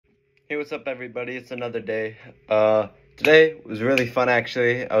Hey, what's up, everybody? It's another day. Today was really fun,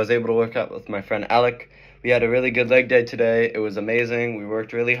 actually. I was able to work out with my friend Alec. We had a really good leg day today. It was amazing. We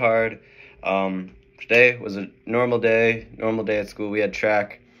worked really hard. Today was a normal day at school. We had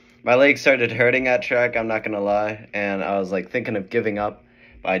track. My legs started hurting at track, I'm not gonna lie, and I was like thinking of giving up,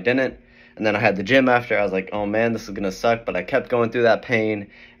 but I didn't. And then I had the gym after. I was like, oh man, this is gonna suck, but I kept going through that pain,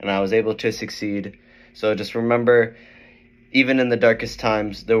 and I was able to succeed. So just remember, even in the darkest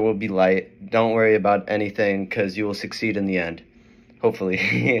times, there will be light. Don't worry about anything, because you will succeed in the end.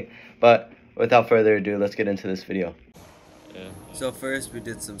 Hopefully. But without further ado, let's get into this video. Yeah. So first, we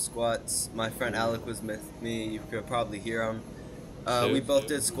did some squats. My friend Alec was with me. You could probably hear him. We both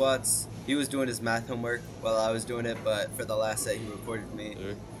did squats. He was doing his math homework while I was doing it, but for the last set, he recorded me.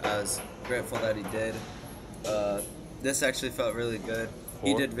 I was grateful that he did. This actually felt really good.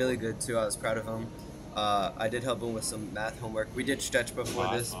 He did really good too. I was proud of him. I did help him with some math homework. We did stretch before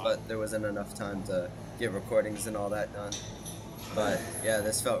this, but there wasn't enough time to get recordings and all that done. But yeah,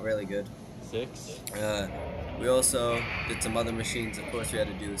 this felt really good. 6. We also did some other machines. Of course, we had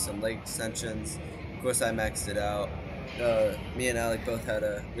to do some leg extensions. Of course, I maxed it out. Me and Alec both had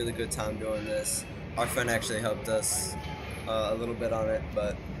a really good time doing this. Our friend actually helped us a little bit on it,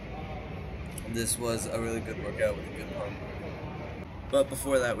 but this was a really good workout with a good pump. But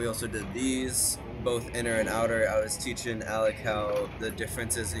before that, we also did these, both inner and outer. I was teaching Alec how the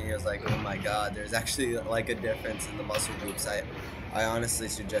difference is, and he was like, oh my god, there's actually like a difference in the muscle groups. I honestly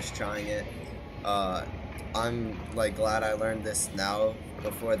suggest trying it. I'm like glad I learned this now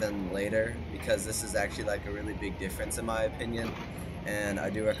before than later, because this is actually like a really big difference in my opinion, and I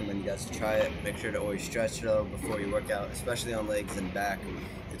do recommend you guys to try it. Make sure to always stretch though before you work out, especially on legs and back.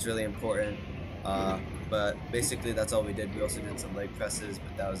 It's really important. But basically that's all we did. We also did some leg presses,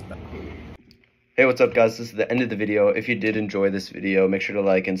 but that was about it. Hey, what's up, guys? This is the end of the video. If you did enjoy this video, make sure to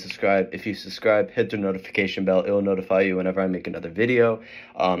like and subscribe. If you subscribe, hit the notification bell. It will notify you whenever I make another video.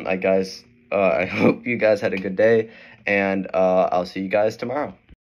 I hope you guys had a good day, and I'll see you guys tomorrow.